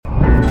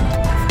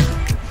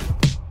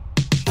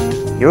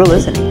You're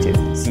listening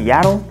to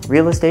Seattle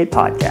Real Estate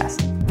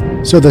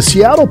Podcast. So the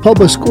Seattle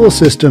public school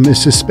system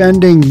is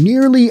suspending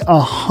nearly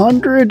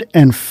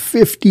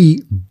 150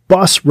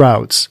 bus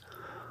routes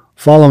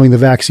following the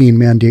vaccine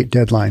mandate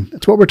deadline.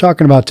 That's what we're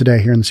talking about today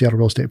here in the Seattle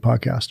Real Estate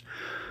Podcast.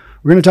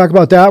 We're going to talk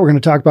about that. We're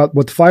going to talk about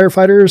what the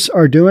firefighters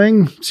are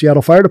doing,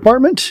 Seattle Fire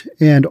Department,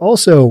 and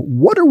also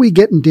what are we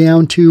getting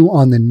down to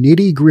on the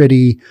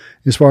nitty-gritty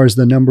as far as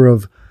the number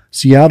of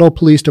Seattle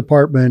Police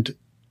Department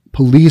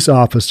police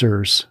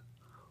officers.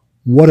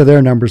 What do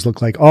their numbers look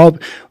like?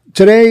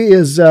 Today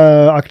is,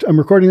 I'm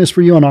recording this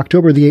for you on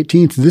October the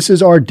 18th. This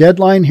is our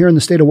deadline here in the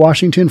state of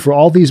Washington for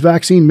all these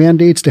vaccine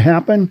mandates to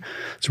happen.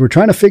 So we're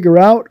trying to figure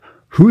out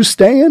who's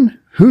staying,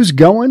 who's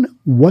going,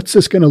 what's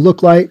this going to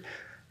look like?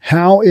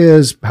 How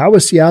is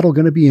Seattle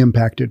going to be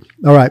impacted?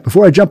 All right.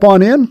 Before I jump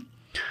on in,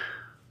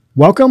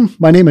 welcome.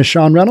 My name is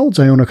Sean Reynolds.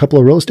 I own a couple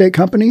of real estate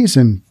companies.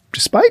 And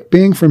despite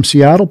being from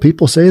Seattle,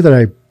 people say that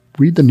I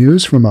read the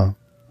news from a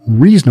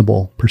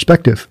reasonable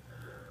perspective.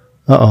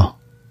 I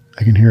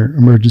can hear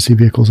emergency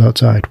vehicles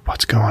outside.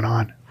 What's going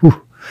on? Whew.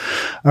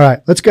 All right,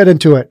 let's get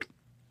into it.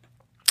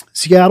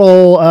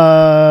 Seattle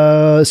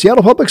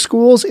Public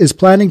Schools is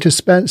planning to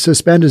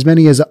suspend as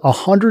many as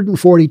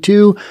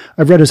 142.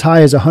 I've read as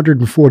high as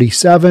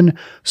 147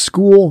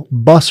 school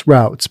bus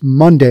routes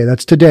Monday.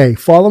 That's today,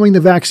 following the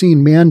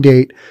vaccine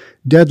mandate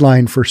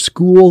deadline for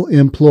school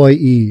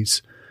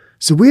employees.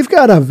 So we've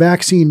got a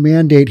vaccine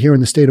mandate here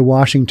in the state of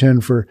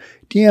Washington for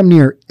damn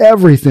near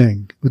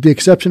everything, with the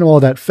exception of all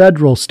that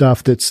federal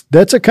stuff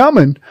that's a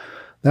coming.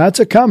 That's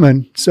a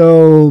coming.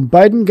 So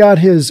Biden got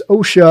his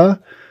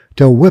OSHA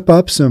to whip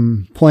up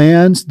some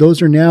plans.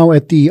 Those are now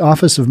at the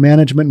Office of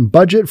Management and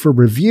Budget for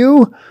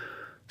review.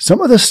 Some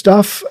of the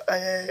stuff,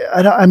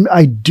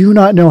 I do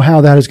not know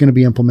how that is going to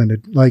be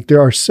implemented. Like,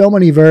 there are so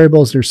many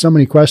variables. There's so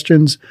many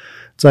questions.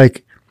 It's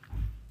like,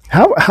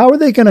 how are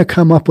they going to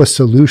come up with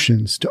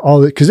solutions to all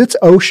that? Because it's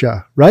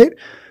OSHA, right?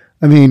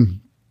 I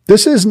mean,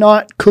 this is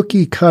not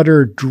cookie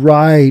cutter,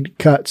 dried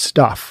cut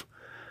stuff.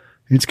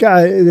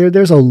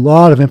 There's a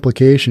lot of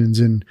implications.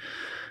 And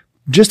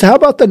just how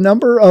about the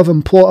number of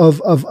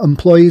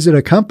employees at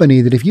a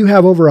company that if you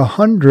have over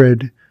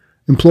 100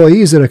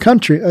 employees at a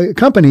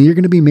company, you're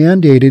going to be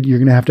mandated. You're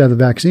going to have the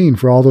vaccine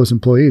for all those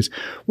employees.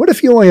 What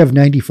if you only have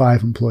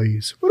 95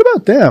 employees? What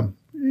about them?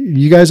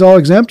 You guys all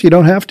exempt? You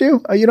don't have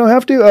to? You don't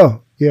have to?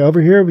 Oh, yeah,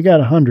 over here we got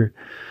 100.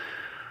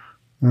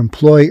 Our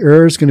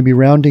employer is going to be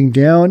rounding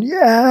down.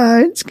 Yeah,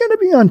 it's going to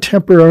be on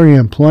temporary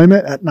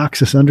employment. That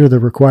knocks us under the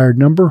required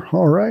number.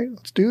 All right,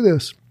 let's do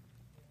this.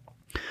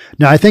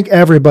 Now, I think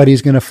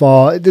everybody's going to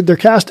fall. They're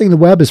casting the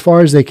web as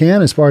far as they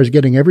can, as far as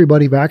getting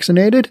everybody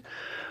vaccinated.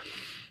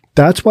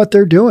 That's what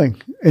they're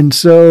doing. And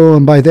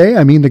by they,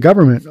 I mean the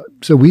government.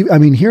 So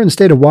here in the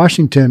state of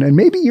Washington, and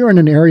maybe you're in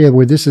an area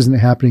where this isn't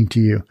happening to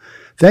you.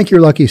 Thank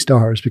your lucky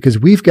stars, because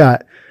we've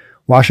got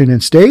Washington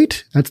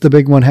State. That's the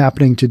big one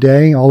happening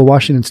today. All the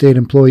Washington State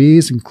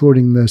employees,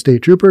 including the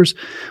state troopers.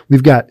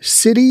 We've got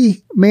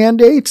city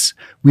mandates.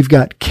 We've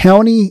got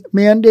county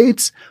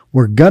mandates.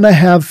 We're going to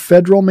have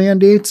federal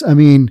mandates. I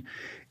mean,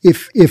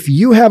 if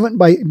you haven't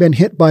been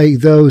hit by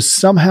those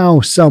somehow,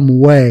 some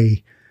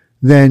way,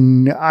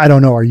 then I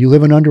don't know. Are you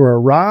living under a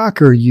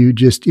rock? Or are you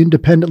just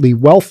independently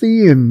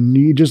wealthy and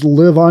you just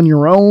live on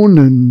your own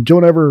and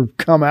don't ever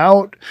come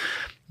out?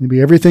 Maybe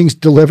everything's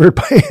delivered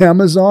by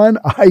Amazon.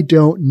 I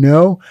don't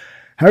know.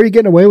 How are you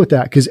getting away with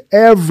that? Because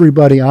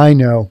everybody I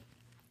know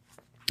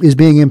is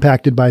being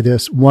impacted by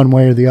this one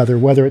way or the other,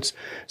 whether it's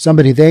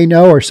somebody they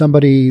know or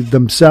somebody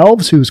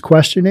themselves who's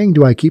questioning,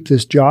 do I keep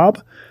this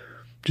job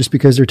just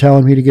because they're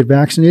telling me to get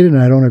vaccinated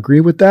and I don't agree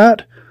with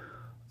that?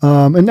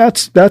 And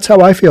that's how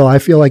I feel. I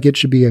feel like it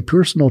should be a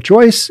personal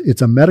choice.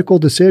 It's a medical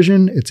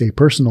decision. It's a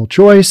personal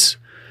choice.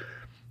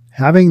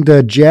 Having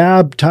the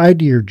jab tied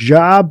to your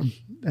job,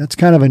 that's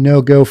kind of a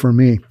no-go for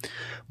me.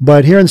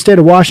 But here in the state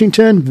of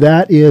Washington,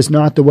 that is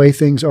not the way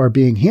things are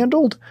being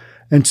handled.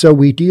 And so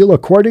we deal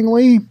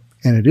accordingly,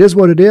 and it is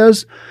what it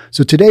is.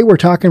 So today we're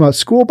talking about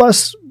school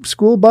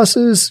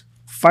buses,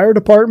 fire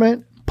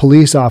department,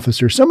 police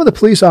officers. Some of the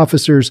police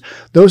officers,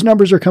 those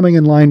numbers are coming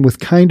in line with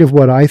kind of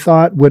what I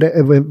thought would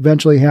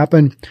eventually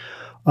happen.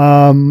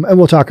 And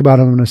we'll talk about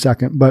them in a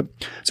second. But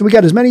so we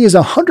got as many as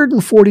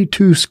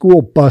 142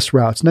 school bus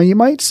routes. Now you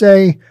might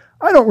say,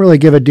 I don't really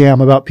give a damn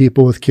about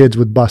people with kids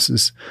with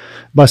buses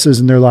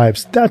in their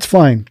lives. That's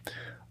fine.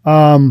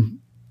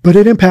 But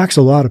it impacts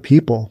a lot of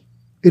people.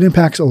 It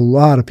impacts a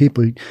lot of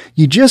people.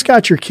 You just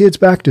got your kids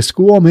back to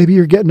school. Maybe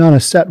you're getting on a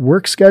set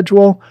work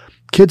schedule.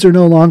 Kids are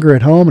no longer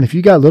at home. And if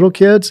you got little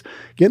kids,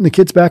 getting the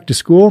kids back to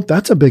school,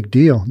 that's a big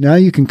deal. Now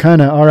you can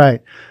all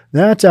right,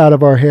 that's out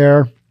of our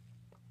hair.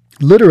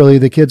 Literally,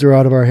 the kids are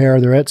out of our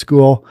hair. They're at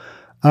school.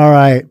 All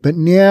right. But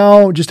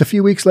now, just a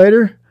few weeks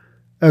later,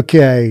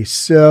 okay,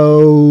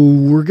 so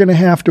we're going to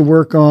have to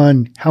work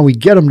on how we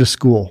get them to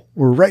school.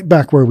 We're right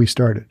back where we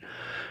started.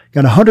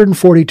 Got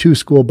 142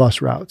 school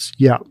bus routes.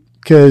 Yeah,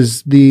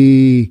 because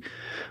the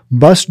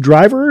bus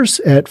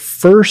drivers at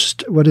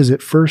First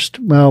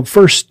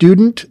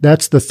Student,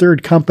 that's the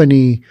third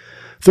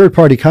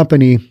party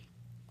company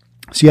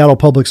Seattle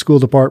Public School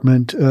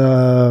Department,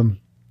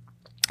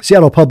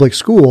 Seattle Public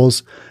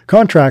Schools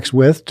contracts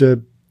with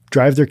to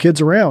drive their kids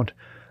around.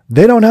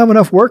 They don't have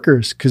enough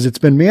workers because it's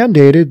been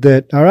mandated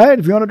that, all right,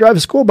 if you want to drive a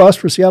school bus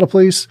for Seattle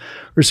Police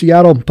or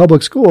Seattle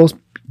Public Schools,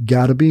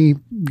 gotta be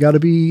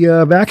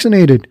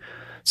vaccinated.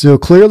 So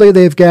clearly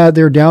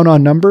they're down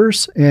on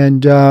numbers,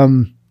 and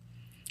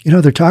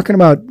they're talking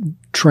about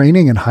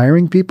training and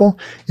hiring people.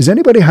 Is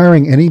anybody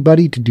hiring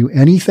anybody to do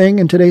anything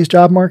in today's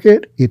job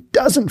market? It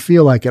doesn't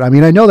feel like it. I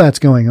mean, I know that's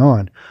going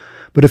on,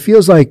 but it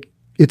feels like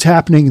it's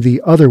happening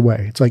the other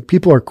way. It's like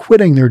people are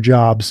quitting their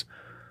jobs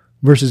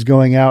versus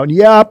going out,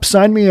 yep,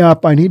 sign me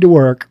up, I need to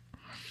work.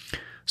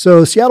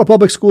 So Seattle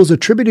Public Schools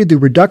attributed the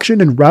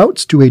reduction in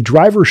routes to a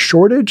driver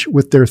shortage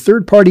with their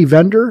third-party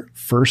vendor,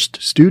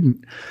 First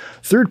Student.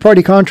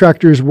 Third-party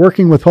contractors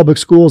working with public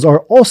schools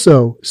are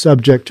also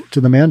subject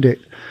to the mandate.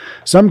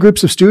 Some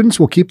groups of students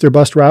will keep their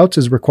bus routes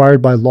as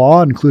required by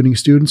law, including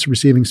students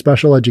receiving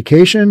special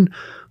education,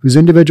 whose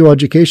individual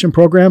education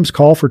programs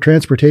call for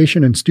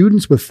transportation, and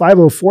students with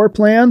 504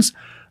 plans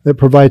that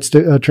provide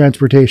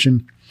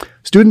transportation.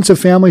 Students of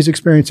families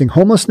experiencing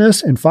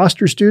homelessness and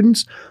foster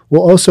students will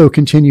also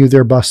continue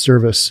their bus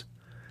service.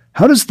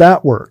 How does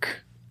that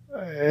work?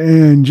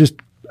 And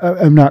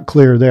I'm not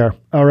clear there.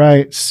 All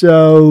right.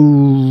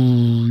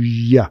 So,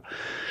 yeah.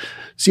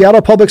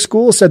 Seattle Public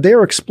Schools said they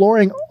are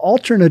exploring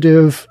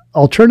alternative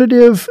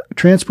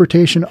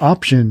transportation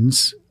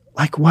options.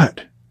 Like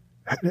what?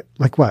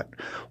 Like what?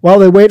 While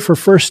they wait for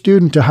First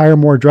Student to hire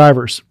more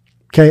drivers.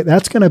 Okay.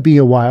 That's going to be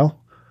a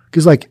while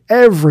because like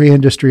every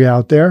industry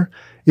out there,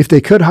 if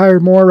they could hire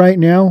more right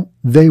now,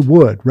 they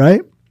would,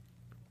 right?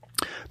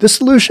 The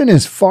solution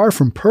is far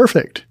from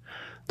perfect.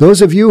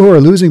 Those of you who are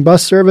losing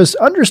bus service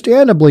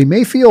understandably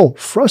may feel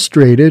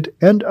frustrated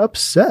and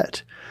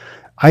upset.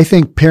 I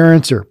think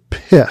parents are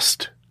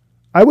pissed.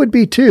 I would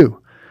be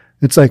too.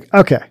 It's like,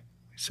 okay,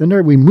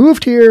 Cinder, we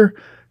moved here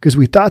because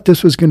we thought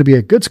this was going to be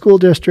a good school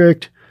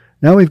district.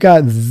 Now we've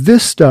got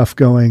this stuff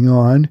going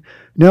on.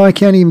 Now I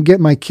can't even get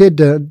my kid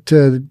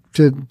to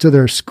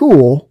their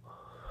school.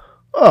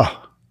 Oh,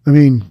 I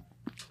mean,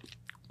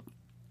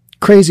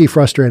 crazy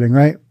frustrating,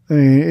 right? I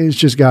mean, it's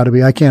just got to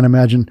be. I can't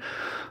imagine.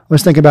 I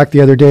was thinking back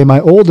the other day, my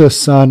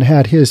oldest son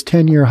had his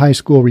 10-year high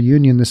school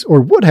reunion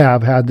would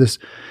have had this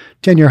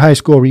 10-year high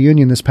school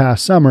reunion this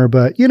past summer,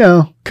 but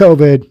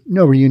COVID,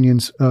 no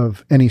reunions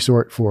of any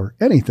sort for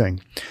anything.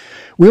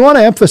 We want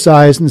to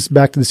emphasize, and this is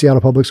back to the Seattle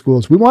Public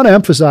Schools, we want to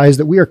emphasize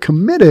that we are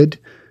committed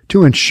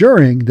to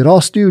ensuring that all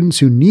students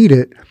who need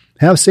it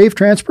have safe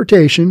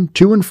transportation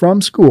to and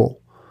from school.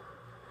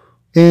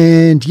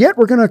 And yet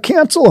we're going to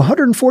cancel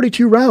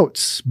 142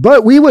 routes.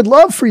 But we would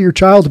love for your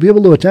child to be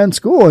able to attend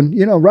school and,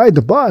 ride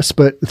the bus.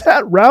 But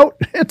that route,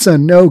 it's a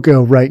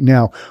no-go right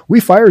now.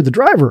 We fired the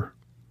driver.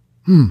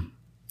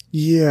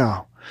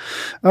 Yeah.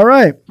 All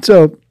right.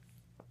 So,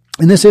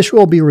 and this issue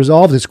will be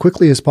resolved as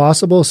quickly as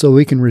possible so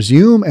we can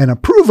resume and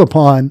approve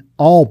upon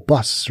all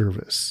bus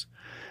service.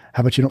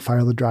 How about you don't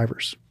fire the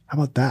drivers? How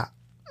about that?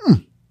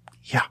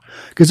 Yeah.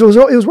 Because it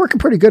was working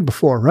pretty good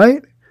before,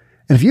 right?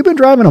 And if you've been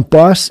driving a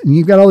bus and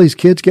you've got all these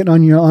kids getting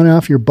on and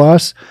off your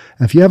bus,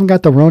 and if you haven't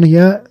got the Rona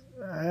yet,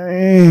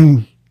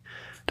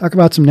 talk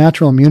about some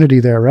natural immunity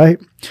there, right?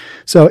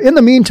 So in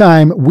the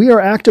meantime, we are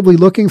actively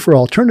looking for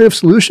alternative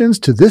solutions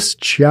to this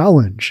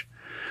challenge.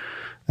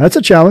 That's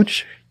a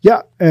challenge.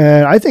 Yeah.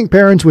 And I think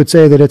parents would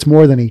say that it's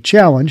more than a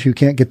challenge who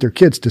can't get their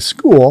kids to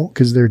school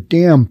because their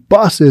damn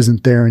bus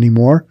isn't there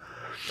anymore.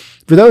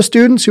 For those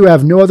students who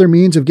have no other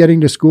means of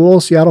getting to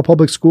school, Seattle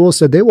Public Schools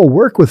said they will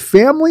work with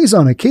families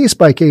on a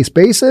case-by-case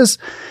basis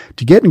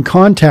to get in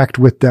contact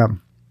with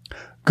them.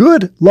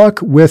 Good luck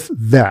with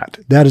that.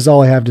 That is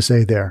all I have to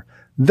say there.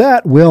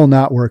 That will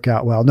not work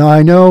out well. Now,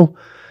 I know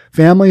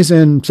families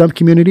in some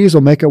communities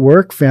will make it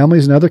work.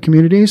 Families in other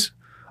communities,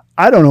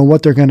 I don't know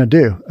what they're going to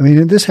do. I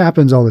mean, this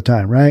happens all the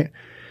time, right?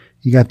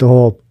 You got the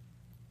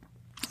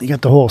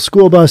whole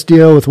school bus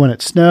deal with when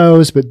it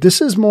snows, but this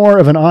is more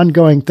of an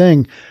ongoing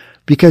thing.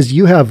 Because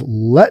you have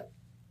let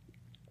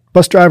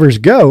bus drivers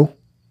go,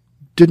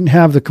 didn't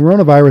have the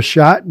coronavirus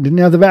shot, didn't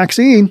have the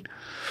vaccine.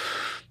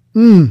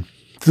 So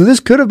this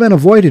could have been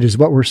avoided is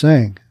what we're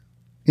saying.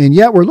 And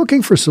yet we're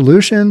looking for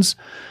solutions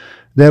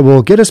that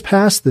will get us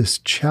past this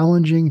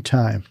challenging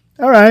time.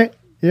 All right.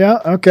 Yeah.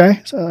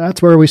 Okay. So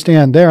that's where we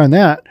stand there on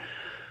that.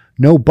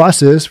 No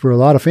buses for a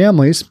lot of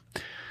families.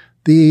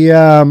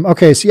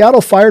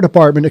 Seattle Fire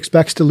Department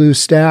expects to lose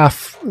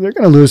staff. They're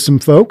going to lose some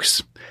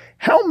folks.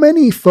 How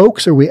many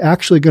folks are we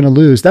actually going to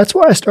lose? That's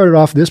why I started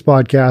off this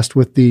podcast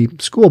with the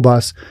school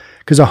bus,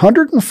 because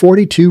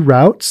 142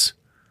 routes,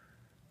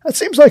 that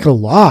seems like a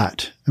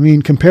lot. I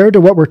mean, compared to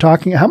what we're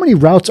talking, how many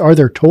routes are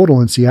there total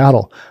in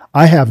Seattle?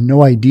 I have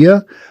no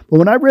idea. But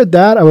when I read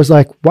that, I was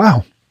like,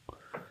 wow,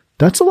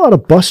 that's a lot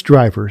of bus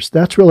drivers.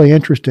 That's really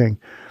interesting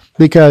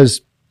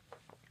because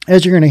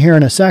as you're going to hear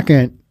in a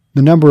second,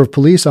 the number of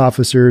police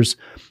officers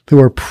who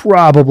are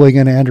probably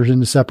going to enter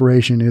into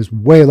separation is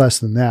way less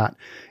than that,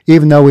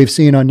 even though we've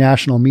seen on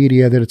national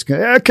media that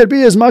it could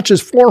be as much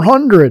as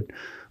 400.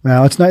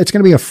 Well, it's not, it's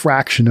going to be a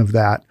fraction of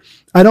that.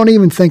 I don't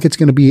even think it's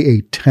going to be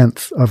a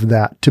tenth of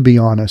that, to be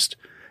honest.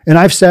 And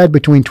I've said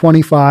between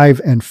 25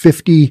 and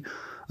 50,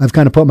 I've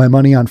kind of put my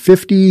money on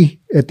 50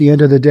 at the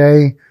end of the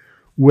day,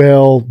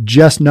 will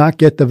just not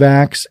get the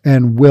vax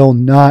and will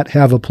not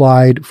have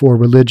applied for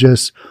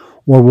religious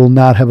or will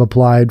not have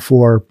applied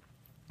for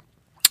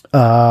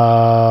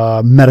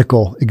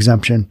medical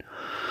exemption.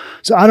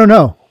 So I don't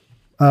know.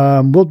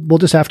 We'll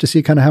just have to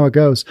see kind of how it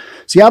goes.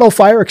 Seattle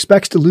Fire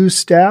expects to lose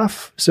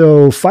staff.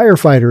 So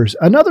firefighters,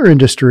 another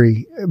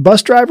industry,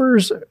 bus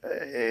drivers,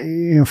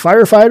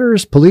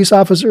 firefighters, police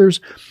officers,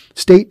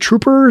 state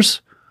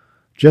troopers.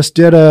 Just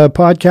did a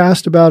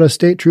podcast about a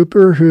state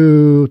trooper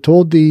who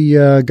told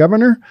the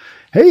governor,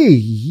 "Hey,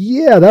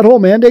 yeah, that whole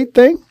mandate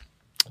thing.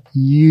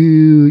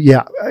 You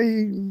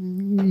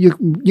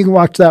can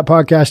watch that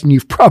podcast, and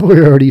you've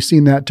probably already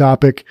seen that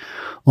topic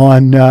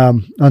on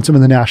some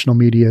of the national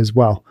media as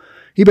well."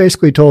 He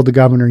basically told the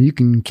governor, "You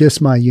can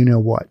kiss my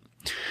you-know-what,"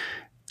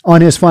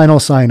 on his final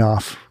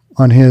sign-off,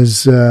 on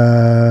his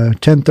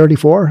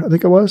 1034, I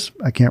think it was.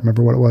 I can't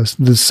remember what it was.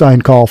 The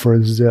signed call for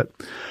this is it.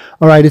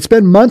 All right, it's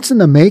been months in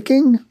the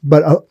making,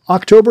 but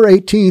October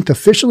 18th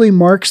officially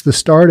marks the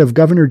start of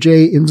Governor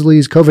Jay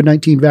Inslee's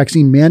COVID-19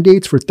 vaccine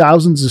mandates for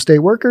thousands of state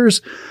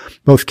workers.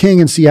 Both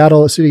King and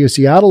Seattle, the city of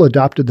Seattle,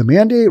 adopted the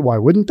mandate. Why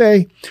wouldn't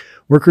they?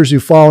 Workers who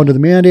fall into the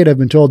mandate have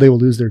been told they will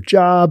lose their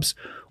jobs.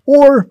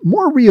 Or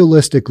more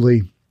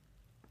realistically,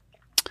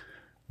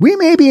 we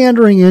may be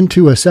entering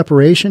into a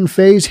separation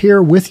phase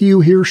here with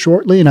you here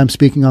shortly, and I'm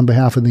speaking on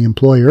behalf of the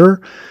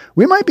employer.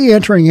 We might be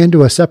entering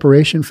into a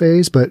separation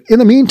phase, but in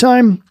the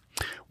meantime,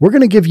 we're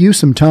going to give you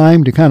some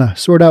time to kind of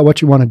sort out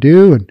what you want to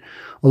do. And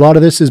a lot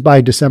of this is by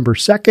December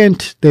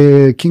 2nd.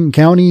 The King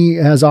County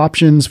has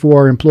options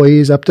for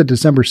employees up to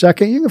December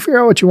 2nd. You can figure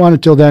out what you want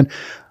until then.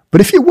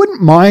 But if you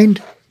wouldn't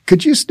mind,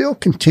 could you still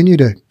continue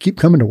to keep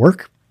coming to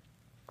work?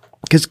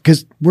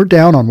 Because we're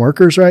down on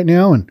workers right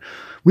now, and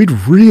we'd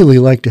really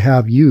like to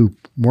have you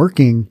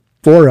working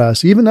for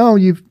us, even though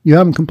you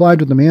haven't complied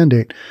with the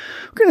mandate.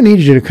 We're going to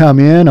need you to come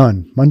in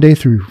on Monday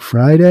through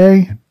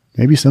Friday,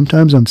 maybe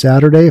sometimes on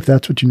Saturday, if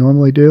that's what you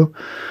normally do.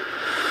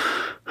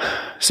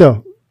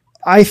 So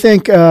I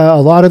think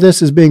a lot of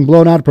this is being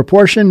blown out of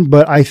proportion,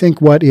 but I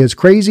think what is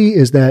crazy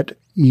is that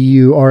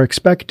you are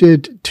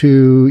expected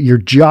to, your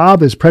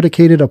job is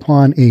predicated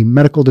upon a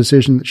medical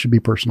decision that should be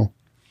personal.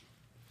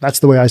 That's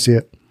the way I see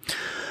it.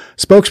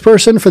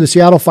 Spokesperson for the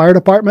Seattle Fire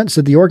Department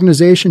said the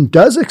organization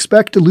does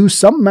expect to lose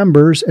some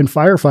members and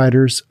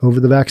firefighters over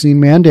the vaccine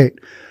mandate.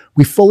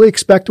 We fully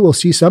expect we'll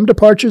see some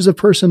departures of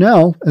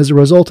personnel as a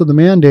result of the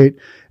mandate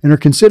and are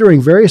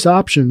considering various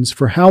options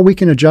for how we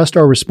can adjust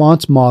our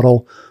response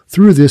model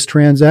through this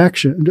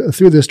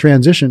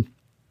transition.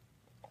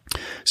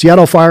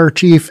 Seattle Fire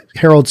Chief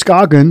Harold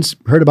Scoggins,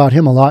 heard about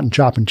him a lot in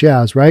Chop and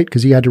Chaz, right?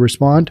 Because he had to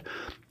respond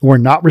or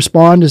not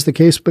respond, as the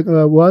case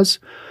was.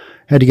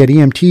 Had to get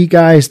EMT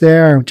guys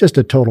there. Just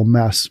a total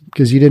mess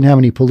because you didn't have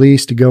any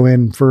police to go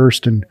in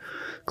first and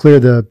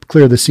clear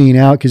the scene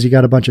out because you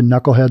got a bunch of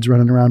knuckleheads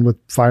running around with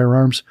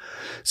firearms.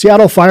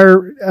 Seattle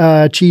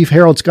Fire Chief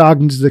Harold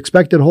Scoggins is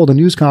expected to hold a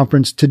news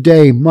conference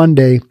today,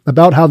 Monday,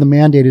 about how the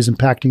mandate is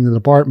impacting the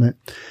department.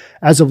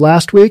 As of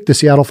last week, the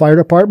Seattle Fire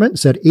Department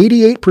said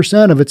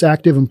 88% of its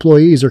active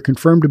employees are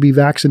confirmed to be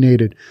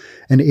vaccinated,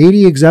 and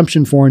 80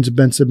 exemption forms have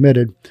been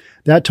submitted.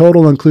 That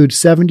total includes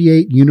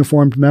 78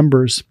 uniformed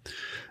members.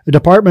 The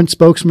department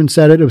spokesman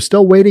said it was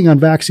still waiting on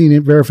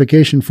vaccine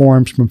verification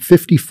forms from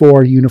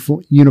 54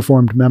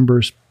 uniformed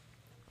members.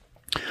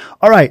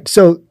 All right,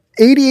 so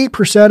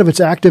 88% of its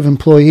active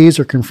employees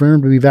are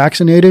confirmed to be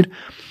vaccinated.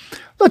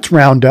 Let's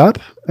round up.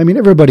 I mean,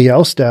 everybody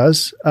else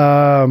does.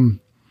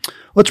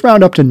 Let's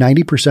round up to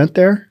 90%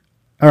 there.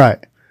 All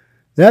right.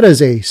 That is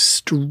a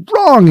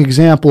strong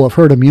example of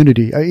herd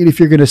immunity. I mean, if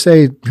you're going to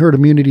say herd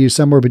immunity is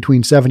somewhere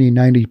between 70 and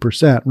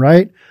 90%,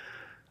 right?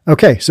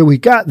 Okay, so we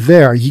got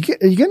there. Are you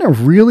going to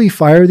really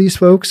fire these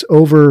folks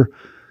over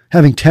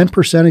having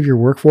 10% of your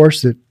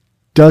workforce that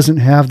doesn't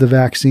have the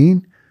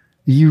vaccine?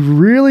 Are you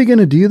really going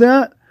to do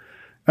that?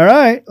 All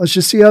right, let's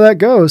just see how that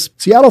goes.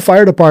 Seattle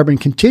Fire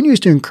Department continues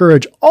to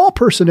encourage all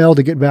personnel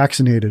to get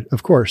vaccinated,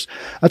 of course.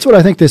 That's what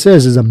I think this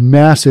is a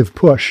massive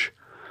push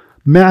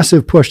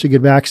to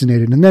get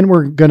vaccinated. And then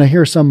we're going to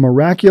hear some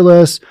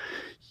miraculous,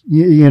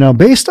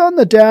 based on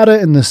the data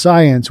and the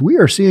science, we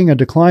are seeing a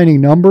declining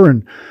number.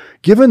 And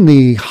given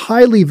the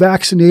highly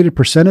vaccinated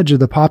percentage of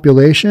the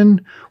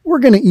population, we're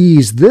going to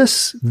ease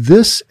this,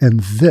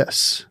 and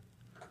this.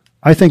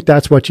 I think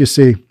that's what you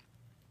see.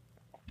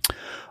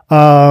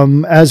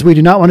 As we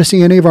do not want to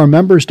see any of our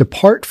members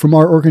depart from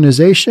our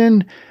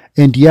organization,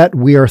 and yet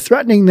we are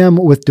threatening them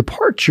with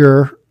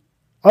departure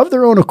of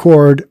their own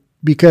accord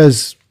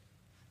because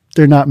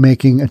they're not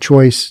making a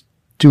choice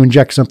to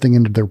inject something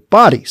into their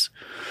bodies.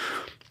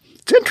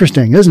 It's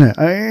interesting, isn't it?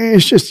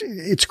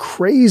 It's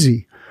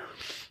crazy.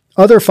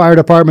 Other fire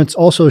departments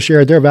also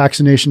shared their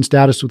vaccination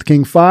status with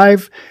King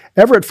 5.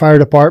 Everett Fire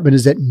Department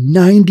is at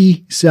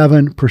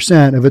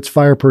 97% of its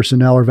fire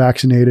personnel are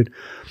vaccinated.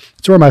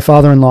 It's where my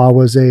father-in-law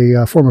was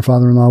former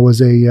father-in-law was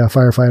a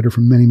firefighter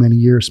for many, many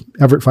years.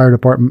 Everett Fire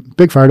Department,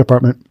 big fire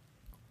department.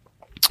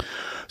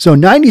 So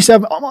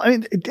 97,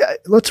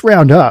 let's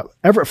round up.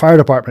 Everett Fire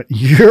Department,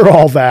 you're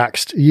all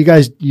vaxxed. You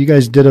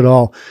guys did it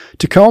all.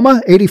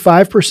 Tacoma,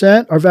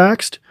 85% are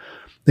vaxxed.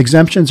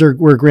 Exemptions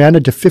were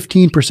granted to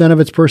 15%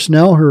 of its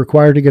personnel who are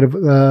required to get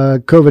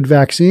a COVID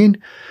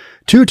vaccine.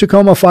 2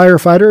 Tacoma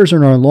firefighters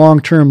are on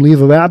long-term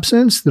leave of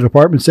absence. The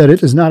department said it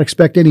does not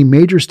expect any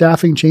major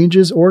staffing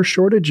changes or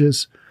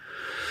shortages.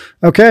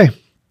 Okay.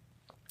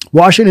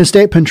 Washington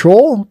State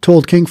Patrol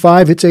told King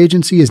 5 its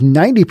agency is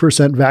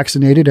 90%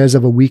 vaccinated as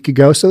of a week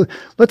ago. So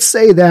let's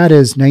say that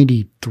is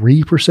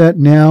 93%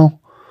 now.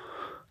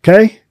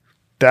 Okay.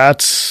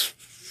 That's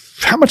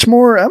how much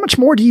more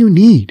do you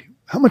need?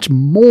 How much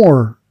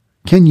more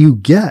can you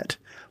get?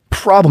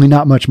 Probably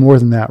not much more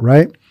than that,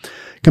 right?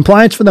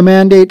 Compliance for the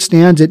mandate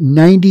stands at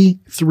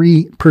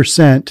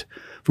 93%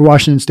 for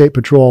Washington State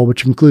Patrol,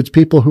 which includes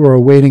people who are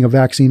awaiting a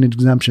vaccine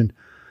exemption.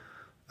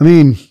 I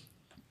mean,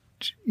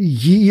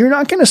 you're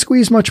not going to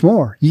squeeze much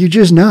more. You're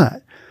just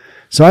not.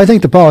 So I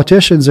think the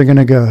politicians are going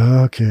to go,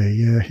 okay,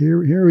 yeah,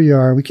 here we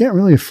are. We can't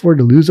really afford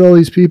to lose all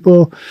these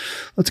people.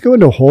 Let's go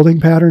into a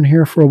holding pattern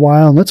here for a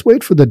while, and let's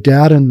wait for the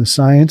data and the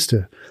science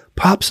to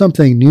pop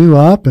something new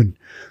up, and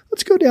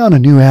let's go down a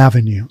new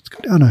avenue.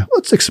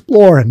 Let's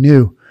explore a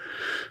new.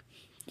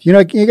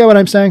 You get what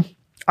I'm saying?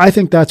 I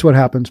think that's what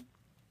happens.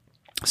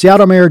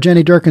 Seattle Mayor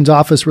Jenny Durkin's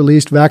office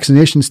released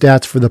vaccination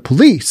stats for the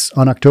police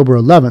on October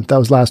 11th. That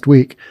was last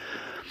week.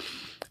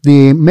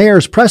 The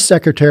mayor's press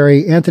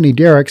secretary, Anthony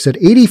Derrick, said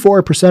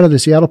 84% of the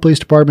Seattle Police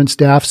Department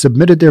staff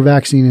submitted their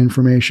vaccine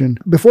information.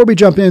 Before we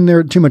jump in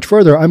there too much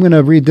further, I'm going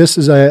to read this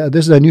is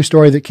a new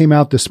story that came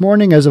out this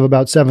morning as of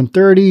about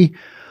 7:30.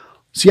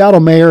 Seattle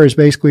mayor is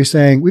basically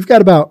saying we've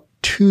got about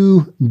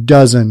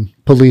 24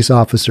 police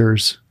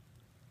officers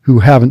who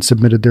haven't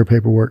submitted their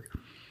paperwork.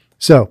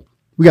 So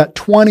we got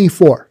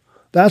 24.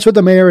 That's what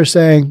the mayor is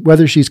saying.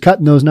 Whether she's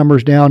cutting those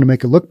numbers down to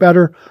make it look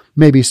better,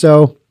 maybe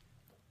so.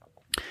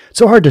 It's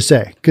so hard to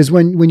say because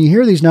when you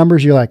hear these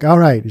numbers, you're like, all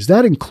right, does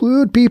that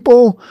include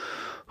people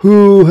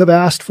who have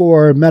asked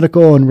for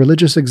medical and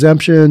religious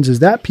exemptions? Does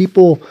that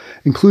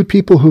include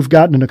people who've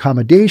gotten an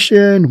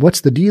accommodation? What's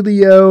the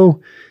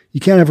dealio? You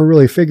can't ever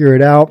really figure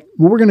it out.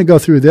 Well, we're going to go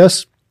through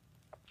this.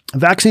 A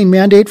vaccine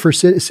mandate for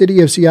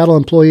City of Seattle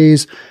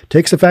employees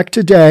takes effect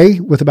today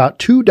with about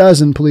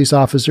 24 police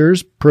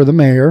officers per the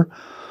mayor.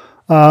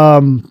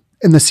 And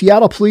the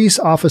Seattle Police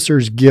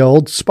Officers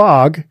Guild,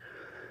 SPOG,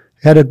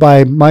 headed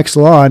by Mike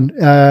Salon,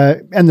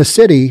 and the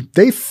city,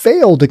 they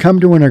failed to come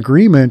to an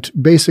agreement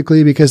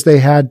basically because they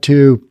had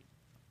to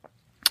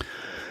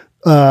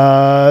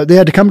come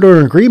to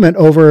an agreement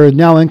over a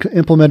now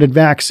implemented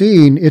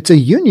vaccine. It's a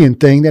union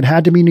thing that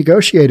had to be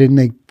negotiated and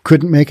they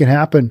couldn't make it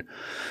happen.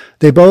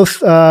 They both,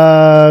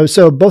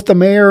 so both the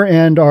mayor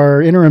and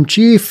our interim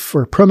chief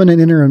or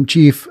permanent interim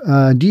chief,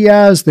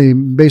 Diaz, they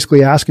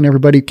basically asking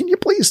everybody, can you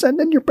please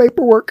send in your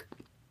paperwork?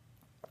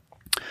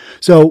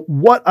 So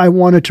what I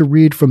wanted to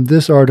read from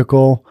this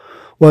article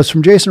was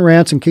from Jason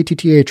Rantz and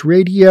KTTH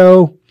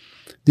Radio.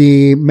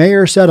 The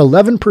mayor said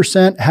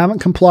 11% haven't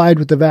complied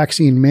with the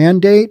vaccine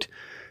mandate.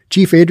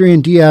 Chief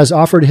Adrian Diaz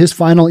offered his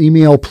final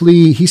email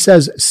plea. He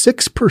says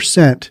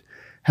 6%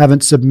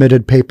 haven't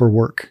submitted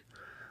paperwork.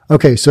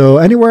 Okay, so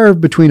anywhere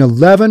between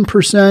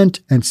 11%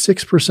 and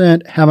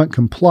 6% haven't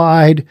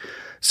complied.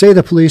 Say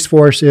the police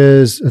force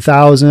is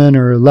 1,000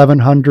 or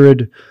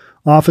 1,100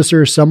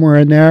 officers, somewhere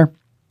in there.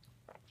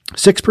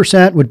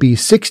 6% would be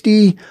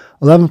 60,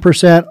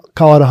 11%,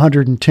 call it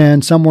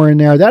 110, somewhere in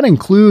there. That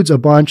includes a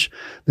bunch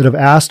that have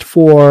asked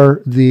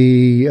for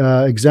the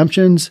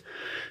exemptions.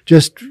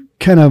 Just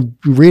kind of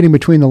reading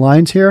between the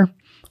lines here,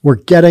 we're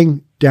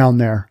getting down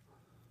there.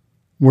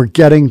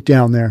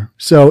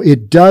 So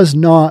it does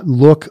not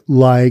look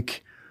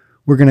like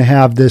we're going to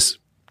have this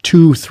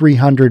 200,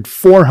 300,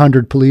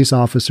 400 police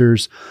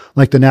officers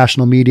like the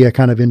national media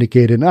kind of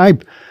indicated. And I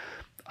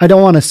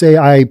don't want to say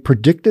I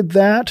predicted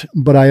that,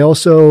 but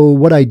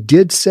what I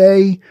did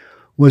say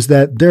was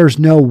that there's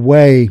no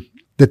way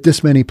that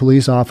this many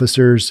police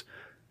officers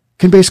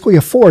can basically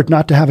afford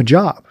not to have a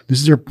job. This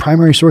is their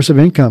primary source of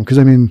income. Because,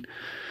 I mean,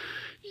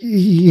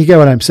 you get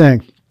what I'm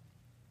saying.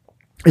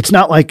 It's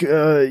not like,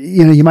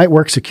 you might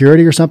work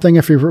security or something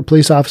if you're a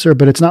police officer,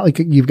 but it's not like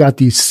you've got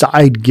these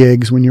side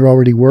gigs when you're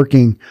already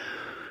working,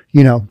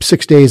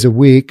 6 days a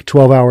week,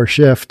 12-hour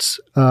shifts.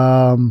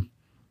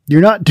 You're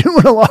not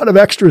doing a lot of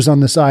extras on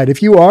the side.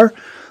 If you are,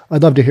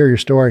 I'd love to hear your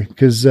story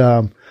because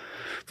from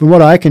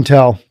what I can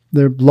tell,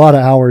 there are a lot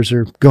of hours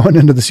are going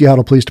into the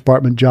Seattle Police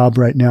Department job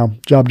right now,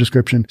 job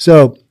description.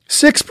 So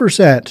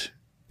 6%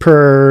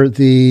 per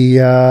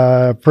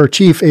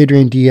Chief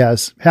Adrian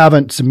Diaz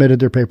haven't submitted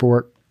their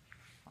paperwork.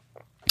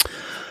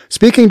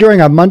 Speaking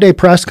during a Monday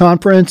press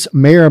conference,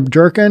 Mayor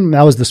Durkin,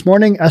 that was this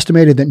morning,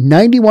 estimated that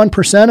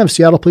 91% of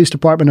Seattle Police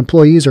Department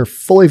employees are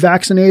fully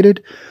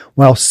vaccinated,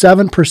 while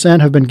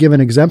 7% have been given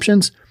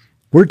exemptions.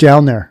 We're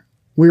down there.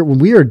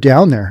 We are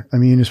down there. I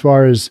mean, as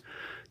far as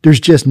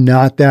there's just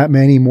not that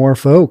many more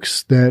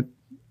folks that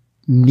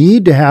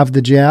need to have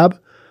the jab,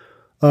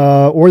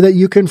 or that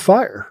you can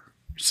fire.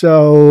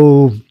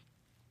 So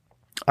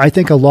I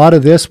think a lot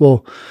of this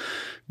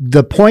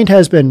the point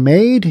has been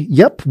made.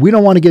 Yep, we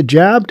don't want to get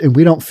jabbed, and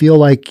we don't feel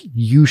like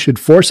you should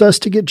force us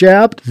to get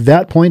jabbed.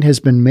 That point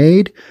has been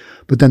made.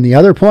 But then the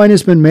other point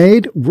has been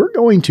made. We're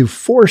going to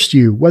force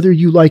you, whether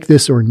you like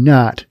this or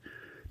not,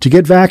 to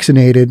get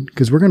vaccinated,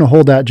 because we're going to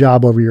hold that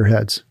job over your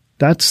heads.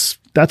 That's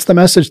the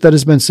message that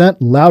has been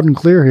sent loud and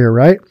clear here,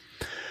 right?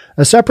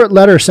 A separate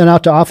letter sent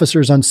out to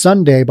officers on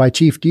Sunday by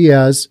Chief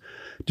Diaz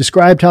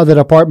described how the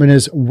department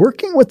is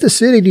working with the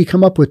city to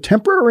come up with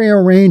temporary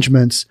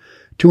arrangements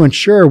to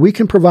ensure we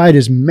can provide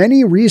as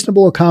many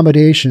reasonable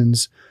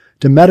accommodations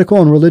to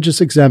medical and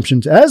religious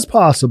exemptions as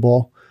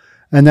possible,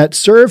 and that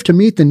serve to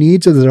meet the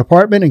needs of the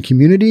department and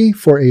community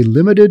for a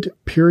limited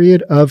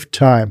period of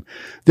time.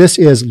 This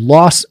is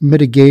loss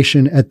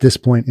mitigation at this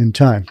point in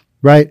time,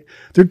 right?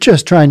 They're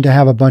just trying to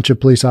have a bunch of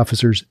police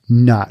officers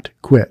not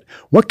quit.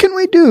 What can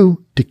we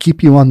do to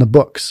keep you on the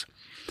books?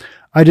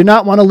 I do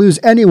not want to lose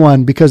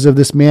anyone because of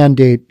this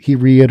mandate, he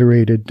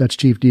reiterated. That's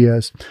Chief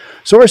Diaz.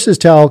 Sources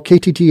tell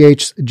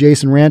KTTH's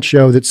Jason Ranch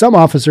show that some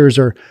officers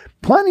are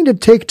planning to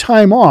take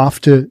time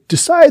off to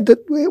decide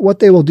what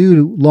they will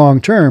do long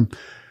term,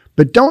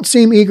 but don't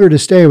seem eager to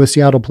stay with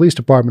Seattle Police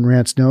Department,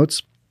 Ranch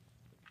notes.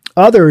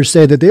 Others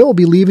say that they will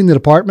be leaving the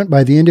department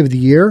by the end of the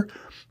year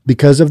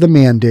because of the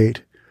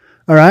mandate.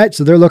 All right,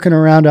 so they're looking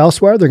around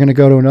elsewhere. They're going to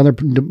go to another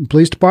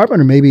police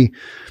department, or maybe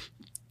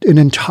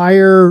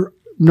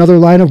another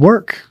line of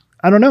work.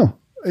 I don't know.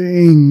 I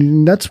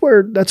mean, that's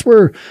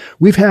where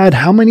we've had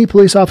how many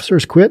police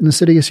officers quit in the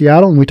city of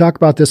Seattle? And we talk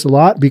about this a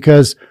lot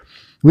because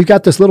we've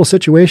got this little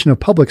situation of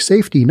public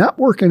safety not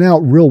working out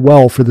real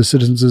well for the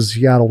citizens of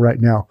Seattle right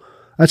now.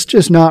 That's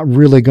just not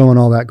really going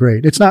all that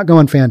great. It's not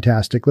going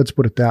fantastic. Let's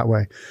put it that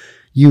way.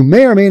 You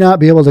may or may not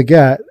be able to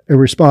get a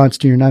response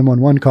to your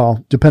 911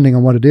 call, depending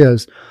on what it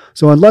is.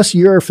 So unless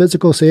your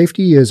physical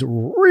safety is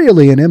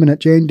really in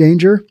imminent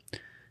danger,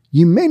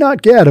 you may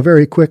not get a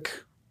very quick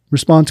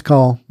response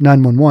call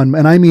 911.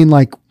 And I mean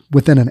like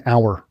within an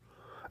hour.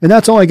 And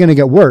that's only going to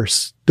get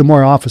worse the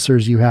more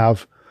officers you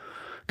have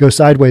go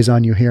sideways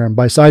on you here. And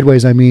by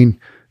sideways, I mean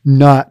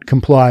not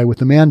comply with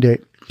the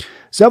mandate.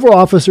 Several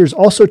officers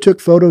also took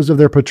photos of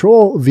their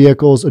patrol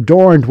vehicles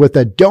adorned with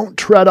a "Don't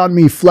Tread on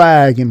Me"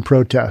 flag in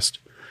protest.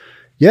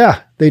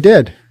 Yeah, they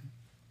did.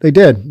 They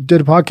did.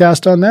 Did a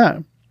podcast on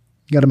that.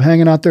 Got them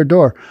hanging out their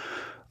door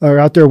or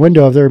out their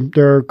window of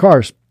their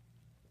cars.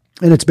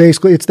 And it's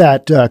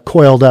that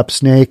coiled up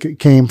snake. It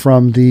came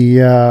from the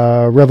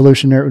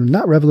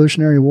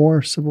Revolutionary War,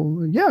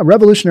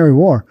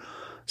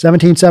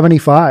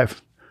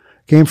 1775.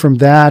 Came from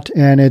that.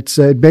 And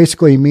it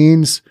basically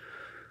means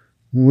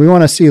we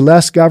want to see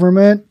less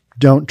government,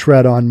 don't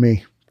tread on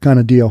me kind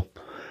of deal.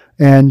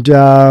 And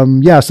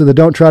so the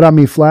 "Don't Tread on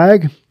Me"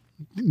 flag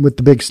with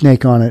the big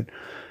snake on it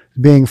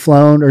being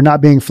flown, or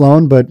not being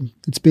flown, but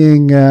it's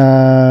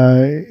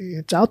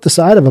out the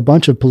side of a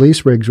bunch of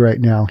police rigs right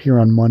now here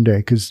on Monday,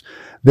 because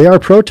they are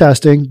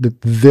protesting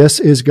that this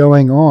is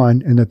going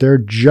on and that their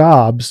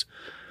jobs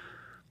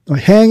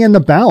hang in the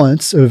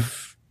balance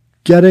of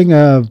getting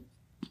a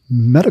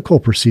medical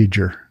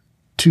procedure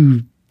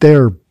to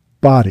their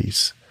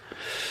bodies.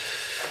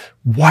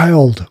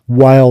 Wild,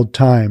 wild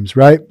times,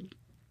 right?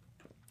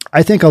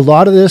 I think a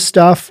lot of this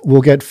stuff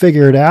will get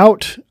figured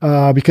out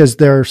because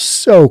they're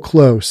so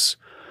close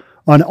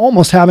on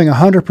almost having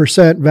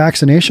 100%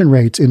 vaccination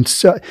rates. And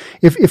so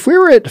if we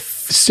were at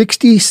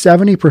 60,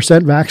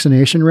 70%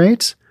 vaccination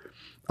rates,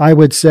 I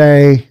would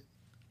say,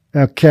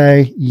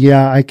 okay,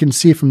 yeah, I can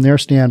see from their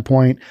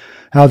standpoint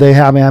how they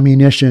have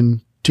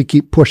ammunition to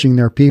keep pushing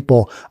their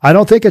people. I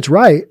don't think it's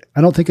right.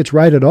 I don't think it's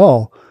right at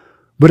all.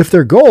 But if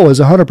their goal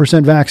is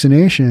 100%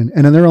 vaccination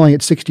and then they're only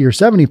at 60 or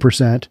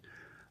 70%,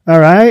 all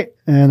right,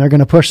 and they're going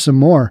to push some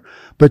more.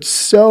 But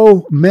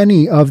so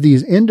many of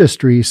these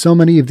industries, so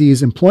many of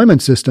these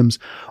employment systems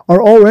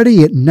are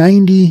already at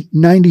 90,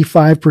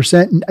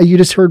 95%. You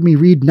just heard me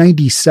read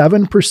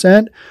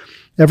 97%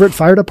 Everett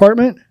Fire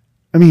Department.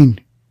 I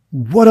mean,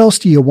 what else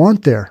do you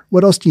want there?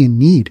 What else do you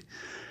need?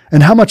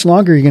 And how much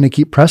longer are you going to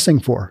keep pressing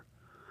for?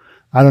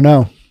 I don't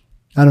know.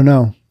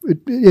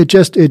 It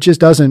just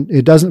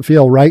doesn't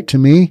feel right to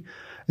me.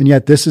 And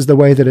yet this is the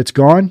way that it's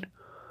gone.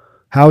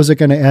 How is it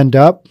going to end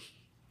up?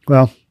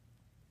 Well,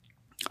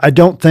 I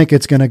don't think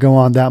it's going to go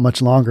on that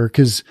much longer,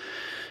 because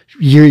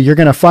you're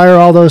going to fire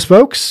all those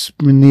folks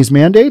in these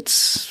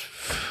mandates.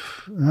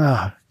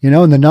 And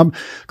the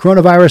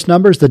coronavirus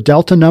numbers, the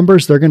Delta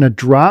numbers, they're going to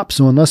drop.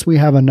 So unless we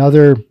have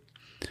another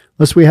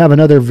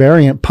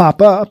variant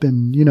pop up,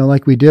 and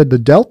like we did the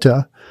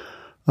Delta,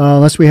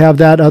 unless we have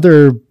that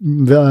other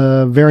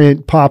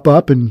variant pop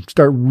up and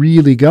start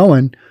really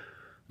going,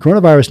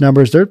 coronavirus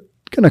numbers, they're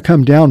going to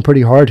come down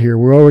pretty hard here.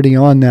 We're already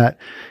on that.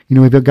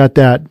 We've got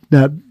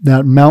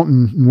that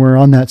mountain, and we're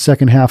on that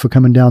second half of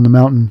coming down the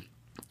mountain.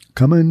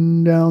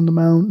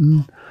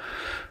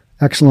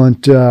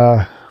 Excellent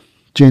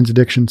Jane's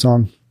Addiction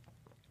song.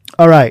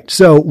 All right.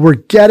 So we're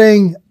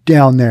getting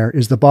down there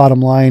is the bottom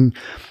line.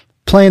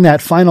 playing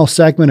that final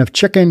segment of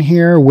chicken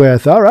here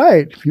with, all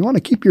right, if you want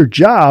to keep your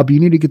job, you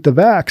need to get the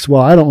vax.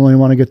 Well, I don't really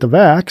want to get the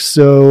vax,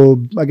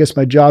 so I guess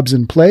my job's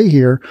in play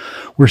here.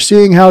 We're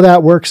seeing how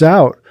that works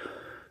out.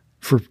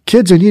 For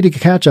kids who need to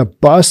catch a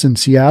bus in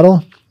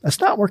Seattle, that's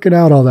not working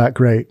out all that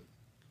great.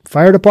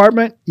 Fire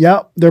department,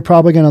 yep, they're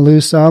probably going to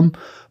lose some.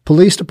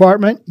 Police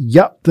department,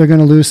 yep, they're going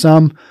to lose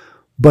some.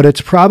 But it's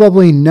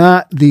probably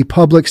not the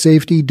public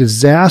safety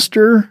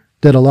disaster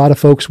that a lot of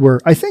folks were,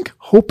 I think,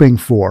 hoping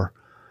for.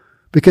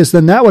 Because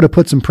then that would have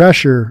put some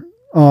pressure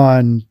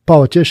on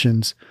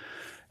politicians.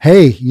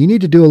 Hey, you need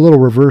to do a little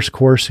reverse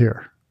course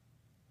here,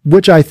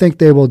 which I think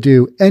they will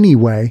do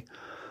anyway,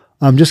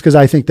 just because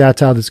I think that's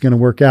how this is going to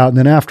work out. And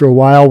then after a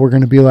while, we're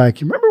going to be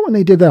like, you remember when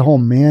they did that whole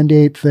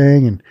mandate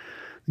thing and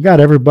got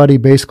everybody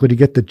basically to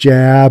get the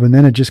jab, and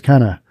then it just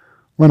kind of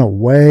went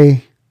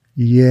away?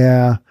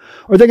 Yeah.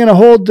 Or they're going to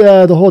hold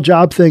the whole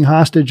job thing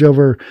hostage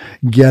over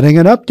getting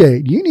an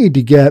update. You need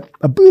to get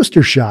a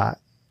booster shot.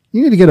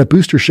 You need to get a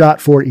booster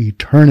shot for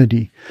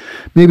eternity.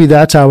 Maybe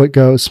that's how it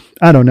goes.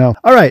 I don't know.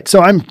 All right.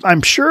 So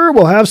I'm sure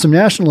we'll have some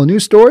national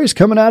news stories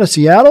coming out of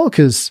Seattle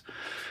because,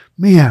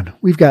 man,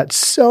 we've got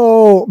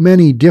so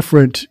many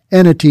different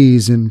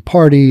entities and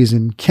parties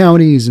and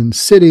counties and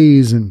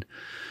cities and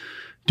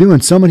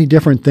doing so many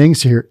different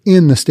things here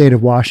in the state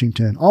of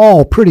Washington,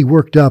 all pretty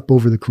worked up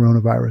over the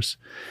coronavirus.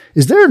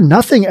 Is there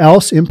nothing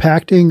else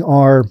impacting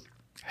our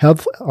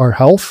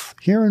health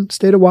here in the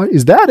state of Washington?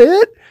 Is that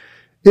it?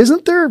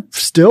 Isn't there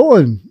still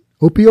an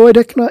opioid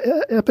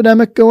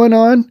epidemic going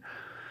on?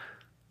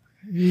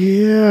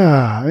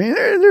 Yeah. I mean,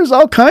 there's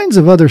all kinds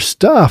of other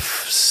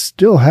stuff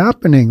still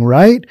happening,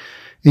 right?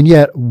 And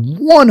yet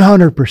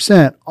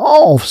 100%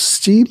 all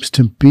seems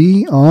to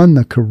be on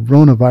the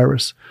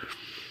coronavirus.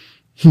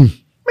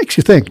 Makes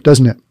you think,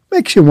 doesn't it?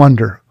 Makes you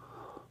wonder,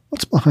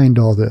 what's behind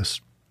all this?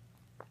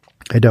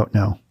 I don't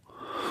know.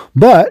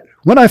 But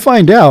when I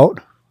find out,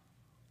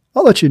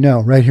 I'll let you know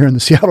right here in the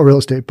Seattle Real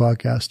Estate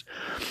Podcast.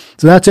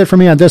 So that's it for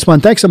me on this one.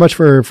 Thanks so much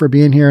for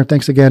being here.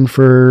 Thanks again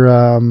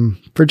for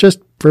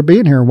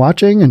being here,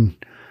 watching and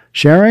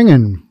sharing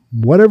and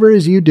whatever it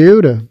is you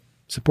do to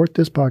support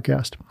this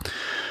podcast.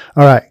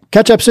 All right.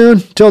 Catch up soon.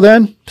 Till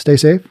then, stay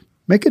safe.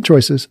 Make good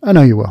choices. I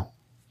know you will.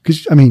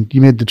 Because, I mean,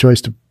 you made the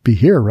choice to be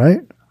here,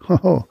 right?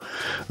 Oh,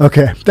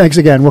 okay. Thanks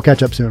again. We'll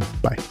catch up soon.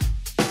 Bye.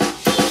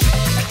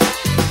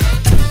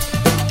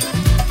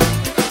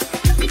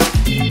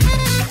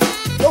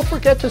 Don't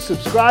forget to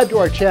subscribe to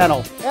our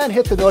channel and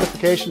hit the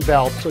notification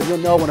bell so you'll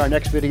know when our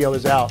next video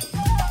is out.